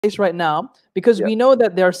place right now, because we know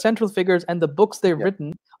that they are central figures and the books they've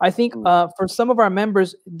written. I think for some of our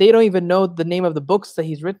members, they don't even know the name of the books that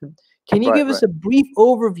he's written. Can you give us a brief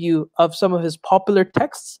overview of some of his popular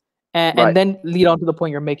texts, and then lead on to the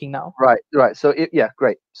point you're making now? Right. So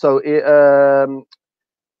great. So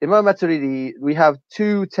Imam Maturidi, we have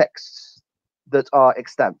two texts that are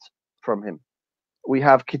extant from him. We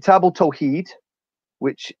have Kitab al-Tawheed,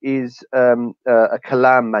 which is a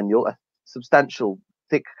Kalam manual, a substantial,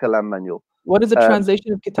 thick Kalam manual. What is the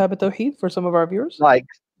translation of Kitab al-Tawheed for some of our viewers? Like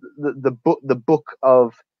the book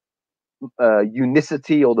of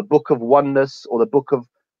unicity, or the book of oneness, or the book of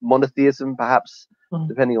monotheism, perhaps,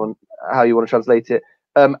 depending on how you want to translate it.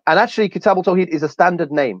 And actually, Kitab al-Tawheed is a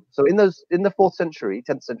standard name. So in the 4th century,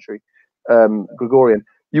 10th century Gregorian,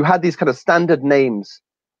 you had these kind of standard names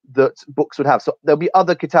that books would have. So there'll be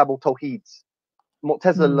other Kitab al-Tawheeds.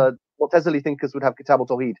 Mu'tazili thinkers would have Kitab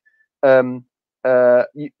al-Tawheed.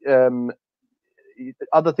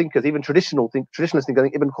 Other thinkers, even traditionalist thinkers, I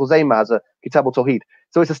think Ibn Khuzaymah has a Kitab al-Tawheed.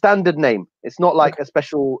 So it's a standard name. It's not like a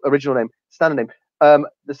special original name. Standard name.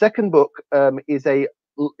 The second book is an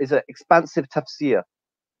expansive tafsir,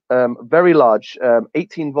 very large,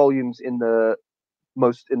 18 volumes in the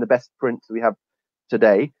best print we have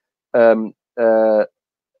today.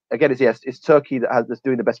 Again, it's Turkey that's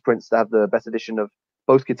doing the best prints, that have the best edition of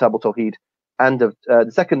both Kitab al-Tawheed and of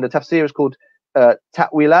the second. The tafsir is called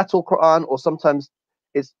Ta'wilat al-Quran, or sometimes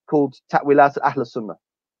it's called Ta'wilat al-Ahl Sunnah.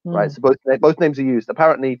 Right. So both names are used.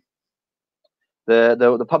 Apparently,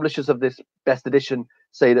 the publishers of this best edition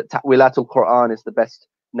say that Ta'wilat al-Quran is the best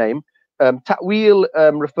name. Ta'wil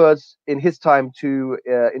refers in his time to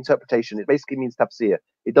interpretation. It basically means tafsir.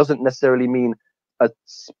 It doesn't necessarily mean a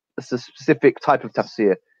specific type of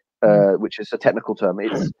tafsir, which is a technical term.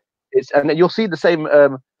 And you'll see the same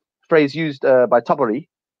phrase used by Tabari,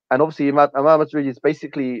 and obviously Imam Maturidi is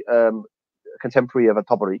basically contemporary of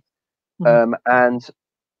Tabari, and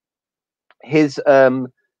he's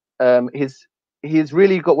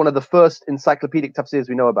really got one of the first encyclopedic tafsirs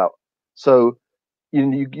we know about. So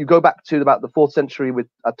you go back to about the 4th century with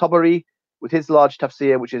Tabari, with his large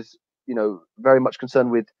tafsir, which is very much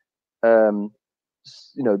concerned with the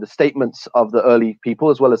statements of the early people,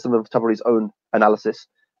 as well as some of Tabari's own analysis.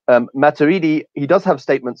 Maturidi, he does have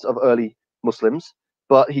statements of early Muslims,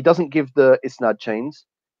 but he doesn't give the isnad chains.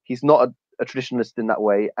 He's not a traditionalist in that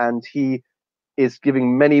way, and he is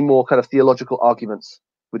giving many more kind of theological arguments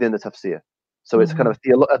within the tafsir. So it's kind of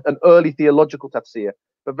an early theological tafsir,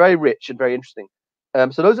 but very rich and very interesting.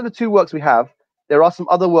 So those are the two works we have. There are some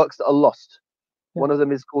other works that are lost. One of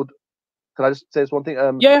them is called, can I just say this one thing?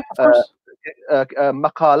 Yeah, of course.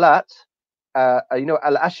 Maqalat.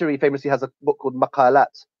 Al-Ashari famously has a book called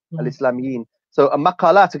Maqalat al-Islamiyin. So a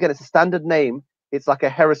Maqalat, again, it's a standard name. It's like a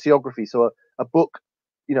heresiography. So a book,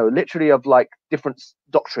 literally of like different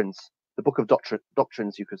doctrines, the book of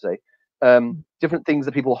doctrines, you could say, different things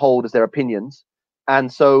that people hold as their opinions.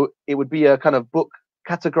 And so it would be a kind of book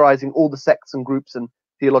categorizing all the sects and groups and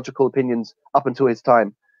theological opinions up until his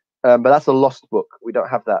time. But that's a lost book. We don't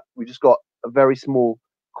have that. We just got a very small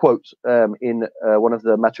quote in one of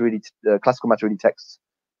the classical Maturidi texts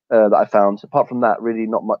that I found. Apart from that, really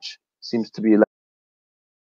not much seems to be left.